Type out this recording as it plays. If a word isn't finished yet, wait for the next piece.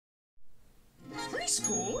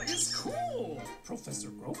Preschool is cool, Professor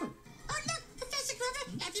Grover. Oh, look, Professor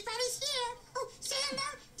Grover, everybody's here. Oh, say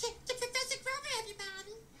hello to Professor Grover,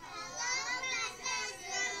 everybody.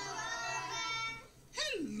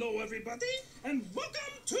 Hello, everybody, and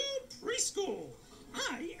welcome to Preschool.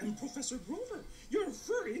 I am Professor Grover, your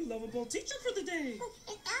furry, lovable teacher for the day. Oh,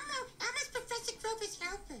 and Elmo's Professor Grover's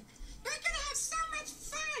helper. We're going to have so much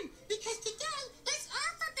fun because today is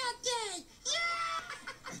Alphabet Day.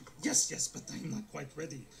 Yeah! Yes, but I'm not quite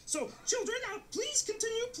ready. So, children, now please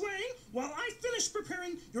continue playing while I finish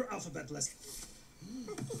preparing your alphabet lesson.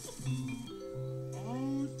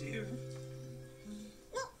 Oh, dear.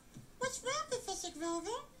 Well, what's wrong, Professor Grover?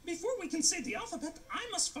 Before we can say the alphabet, I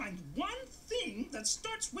must find one thing that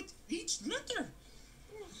starts with each letter.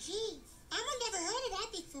 Oh, gee, I've never heard of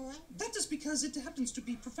that before. That is because it happens to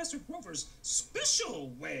be Professor Grover's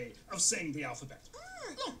special way of saying the alphabet.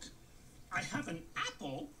 Look, I have an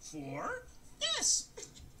apple for yes,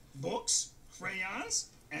 books, crayons,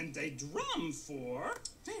 and a drum for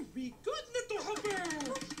very good, little helper.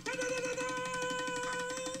 Da-da-da-da-da!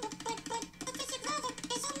 But Professor Grover,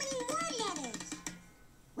 there's so many more letters.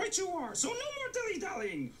 Right you are, so no more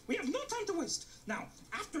dilly-dallying. We have no time to waste. Now,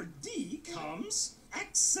 after D comes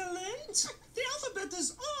excellent. The alphabet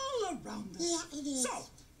is all around us. Yeah, it is. So,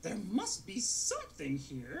 there must be something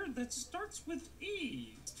here that starts with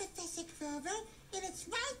E. Professor Grover, and it's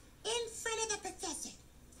right in front of the professor.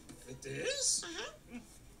 It is? Uh-huh.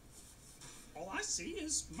 All I see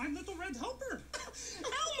is my little red helper.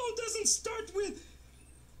 Elmo doesn't start with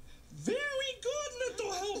very good,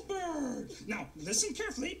 little helper. Now, listen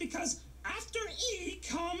carefully, because after E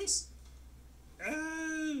comes...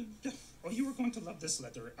 Oh, you are going to love this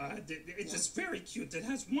letter. It is very cute. It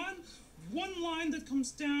has one line that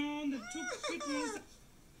comes down, and two cute ones that...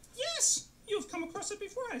 Yes! You've come across it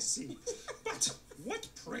before, I see. But what,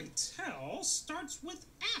 pray tell, starts with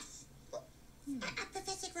F?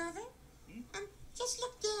 Professor Grover, just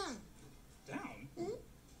look down. Down? Hmm?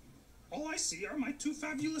 All I see are my two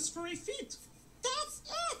fabulous furry feet. That's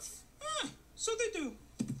it! Ah, so they do.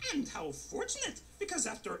 And how fortunate, because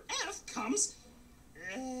after F comes...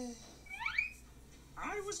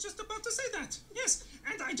 I was just about to say that. Yes,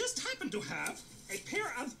 and I just happen to have a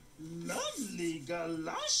pair of lovely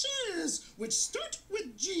galoshes, which start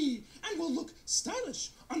with G and will look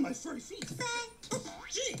stylish on my furry feet.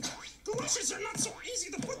 Gee, galoshes are not so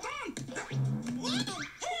easy to put on. And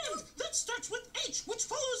that starts with H, which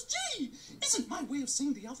follows G. Isn't my way of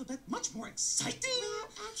saying the alphabet much more exciting? Well,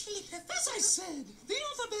 actually, As Professor... I said, the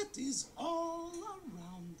alphabet is all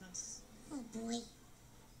around us. Oh, boy.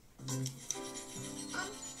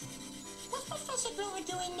 What's Professor Grover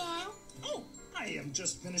doing now? Oh, I am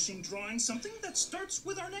just finishing drawing something that starts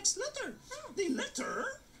with our next letter. The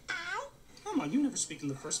letter... Ow. Come on, you never speak in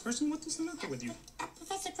the first person. What is the matter with you?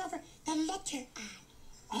 Professor Grover, the letter I.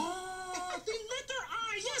 Oh, the letter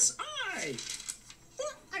I. Yes, I.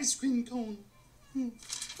 For ice cream cone.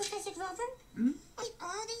 Professor Grover? Like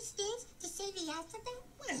all these things to say the alphabet?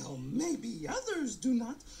 Well, maybe others do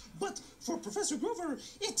not, but for Professor Grover,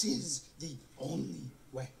 it is the only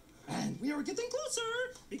way. And we are getting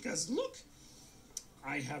closer, because look,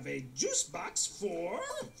 I have a juice box for...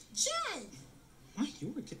 J. My,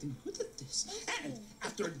 you are getting good at this. And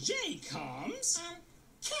after J comes...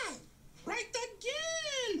 K. Right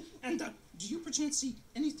again! And do you perchance see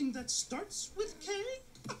anything that starts with K?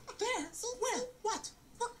 There. Where? What?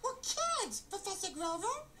 Well, kids, Professor Grover.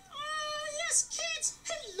 Oh, yes, kids.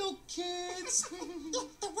 Hello, kids. Yeah,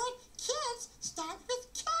 the word kids start with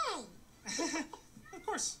K. Of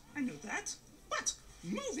course, I knew that. But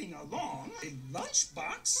moving along, a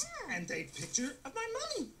lunchbox and a picture of my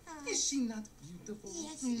mommy. Is she not beautiful?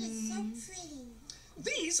 Yes, it's so pretty.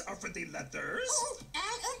 These are for the letters... Oh,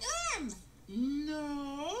 L and M.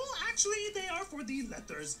 No, actually, they are for the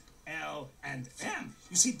letters L and M.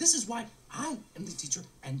 You see, this is why I am the teacher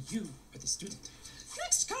and you are the student.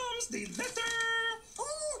 Next comes the letter...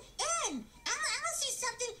 Oh, N. I see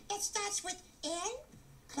something that starts with N.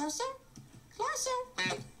 Closer?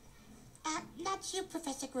 Closer. Not you,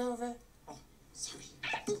 Professor Grover. Oh, sorry.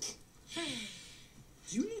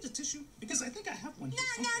 Do you need a tissue? Because I think I have one here.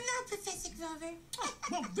 No, Professor Grover. Oh,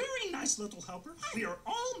 well, very nice, little helper. We are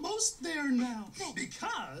almost there now. Good.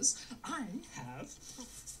 Because I have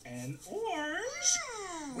an orange,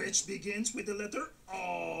 which begins with the letter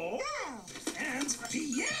O, and a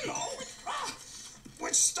piano,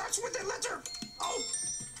 which starts with the letter O.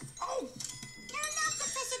 Oh. No,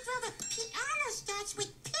 Professor Grover. Piano starts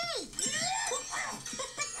with P.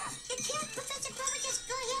 Can't Professor Grover just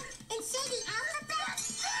go ahead and say the alphabet?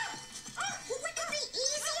 Wouldn't it be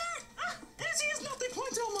easier? Easy is not the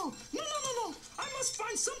point, Elmo. No. I must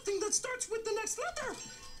find something that starts with the next letter.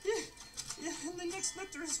 Yeah, and the next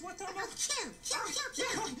letter is what, Elmo? Q.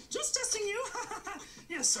 Yeah, just testing you.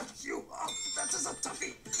 Yes, Q. Oh, that is a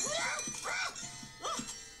toughie.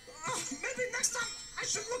 Maybe next time I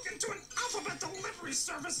should look into an alphabet delivery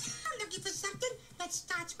service. I'm looking for something that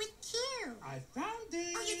starts with Q. I found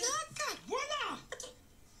it. Oh, you did? Good. Voila! Okay.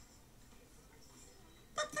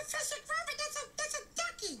 But Professor Grover, that's a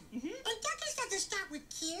ducky. And duckies doesn't start with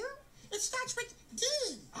Q. It starts with D.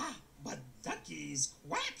 Ah, but duckies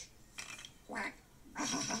quack. Quack.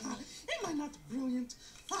 Am I not brilliant?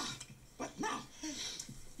 But now,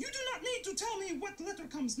 you do not need to tell me what letter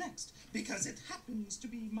comes next, because it happens to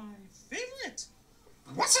be my favorite.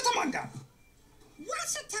 Wasatamanga!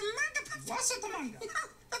 Wasatamanga? Wasatamanga! No,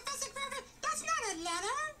 Professor Grover, that's not a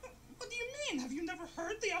letter. What do you mean? Have you never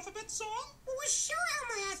heard the alphabet song? Well, sure,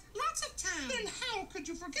 Elmo has lots of time. Then how could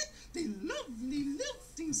you forget the lovely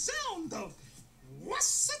lilting sound of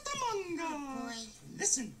Wasatamanga? Oh, boy.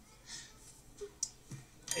 Listen.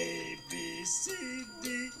 A, B, C,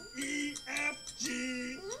 D, E, F,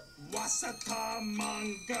 G.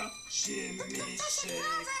 Wasatamanga, shimmy, Professor shake.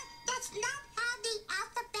 Grover, that's not how the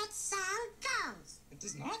alphabet song goes. It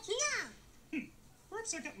is not? No.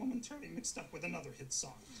 Perhaps I got momentarily mixed up with another hit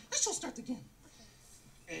song. I shall start again.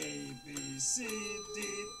 A, B, C, D,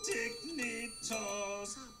 tickly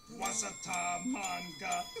toes.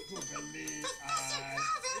 Wasatamanga, googly eyes.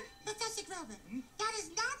 Professor Grover, that is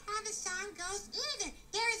not how the song goes either.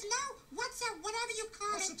 There is no whatever you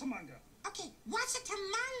call it. Wasatamanga. Okay,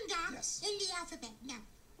 Wasatamanga Yes. in the alphabet. No.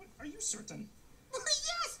 What, are you certain? Well,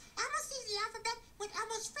 yes, Elmo sees the alphabet with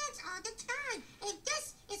Elmo's friends all the time. And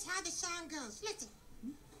this is how the song goes. Listen.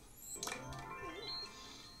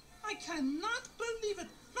 I cannot believe it.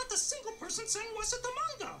 Not a single person sang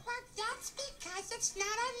Wasatamanga. Well, that's because it's not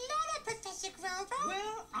a letter, Professor Grover.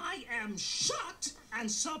 Well, I am shocked and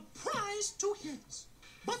surprised to hear this.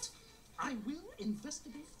 But I will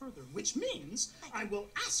investigate further, which means I will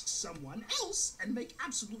ask someone else and make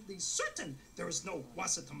absolutely certain there is no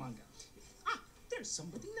Wasatamanga. Ah, there's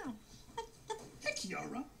somebody now. Hey,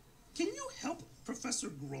 Kiara, can you help Professor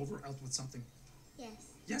Grover out with something?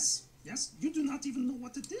 Yes. Yes? You do not even know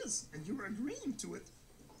what it is, and you're agreeing to it.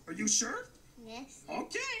 Are you sure? Yes.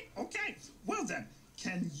 Okay. Well then,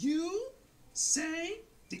 can you say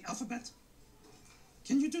the alphabet?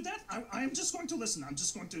 Can you do that? I am just going to listen. I'm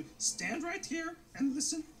just going to stand right here and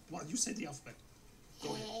listen while you say the alphabet.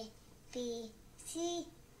 Go ahead. A, B, C,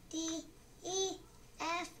 D, E,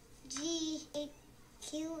 F, G, H,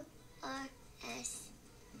 Q, R, S,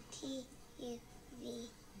 T, U, V,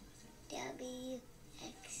 W,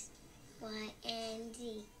 X, Y, and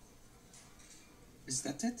Z. Is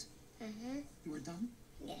that it? Mm-hmm. You were done?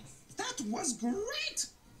 Yes. That was great!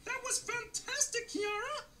 That was fantastic,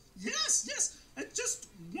 Kiara! Yes! Just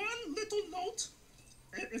one little note,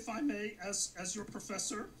 if I may, as your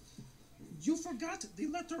professor. You forgot the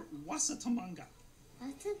letter Wasatamanga.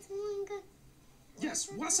 Wasatamanga? Yes,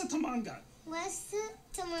 Wasatamanga.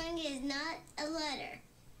 Wasatamanga is not a letter.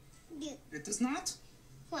 It is not?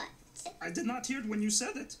 What? I did not hear it when you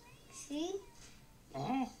said it. See?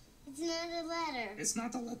 Oh, It's not a letter. it's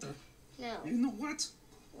not a letter. No. You know what?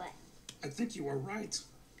 What? I think you are right.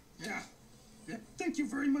 Yeah. Thank you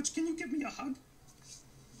very much. Can you give me a hug?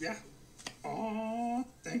 Yeah. Oh,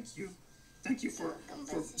 thank you. Thank you for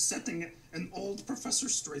setting an old professor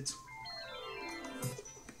straight.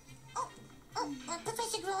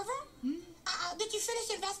 Professor Grover? Did you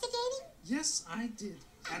finish investigating? Yes, I did.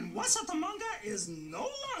 And Wasatamanga is no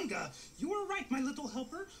longer. You are right, my little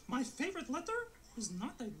helper. My favorite letter is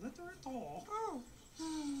not a letter at all. Oh.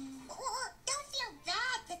 Don't feel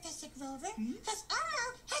bad, Professor Grover, because Elmo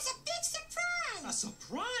has a big surprise. A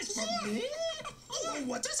surprise for Yeah. me? Yeah. Oh,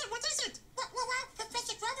 what is it? What is it? Well, while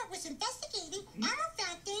Professor Grover was investigating, Elmo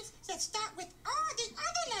found things that start with all the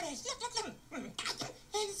other letters. Look. Wait.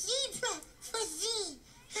 And zebra for Z.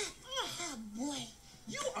 Oh, boy.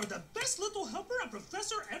 You are the best little helper a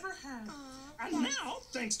professor ever had. Aw, And thanks. now,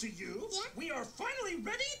 thanks to you, Yeah? we are finally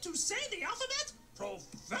ready to say the alphabet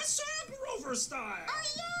Professor Grover style. Oh,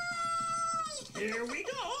 yay! Here we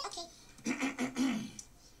go. Okay.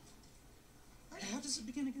 How does it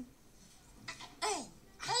begin again? Hey,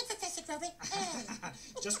 Professor Grover.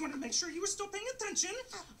 Just want to make sure you were still paying attention.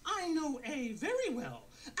 I know A very well.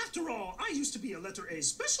 After all, I used to be a letter A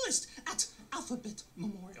specialist at Alphabet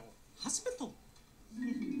Memorial Hospital.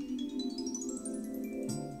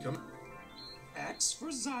 Come. X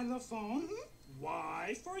for xylophone,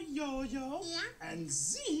 Y for yo-yo, Yeah? and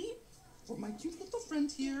Z for my cute little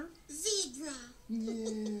friend here. Zebra.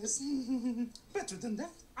 Yes. Better than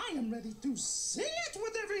that, I am ready to sing it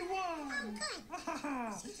with everyone. Oh, good.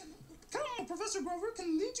 Come on, Professor Grover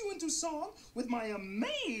can lead you into song with my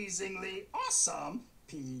amazingly awesome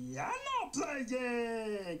piano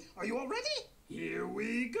playing. Are you all ready? Here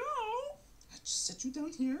we go. I just set you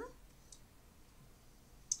down here.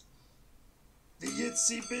 The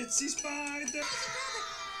itsy bitsy spider.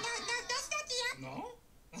 No, that's not the end. No?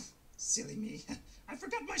 Silly me. I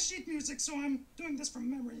forgot my sheet music, so I'm doing this from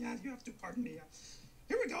memory. You have to pardon me.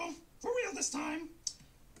 Here we go. For real this time.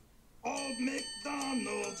 Old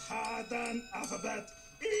MacDonald had an alphabet.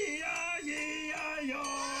 E-I-E-I-O.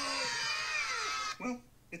 Well,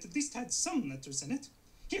 it at least had some letters in it.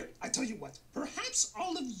 Here, I tell you what. Perhaps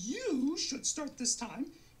all of you should start this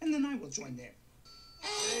time, and then I will join in.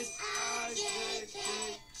 S-I-J-K-Q-R-S-T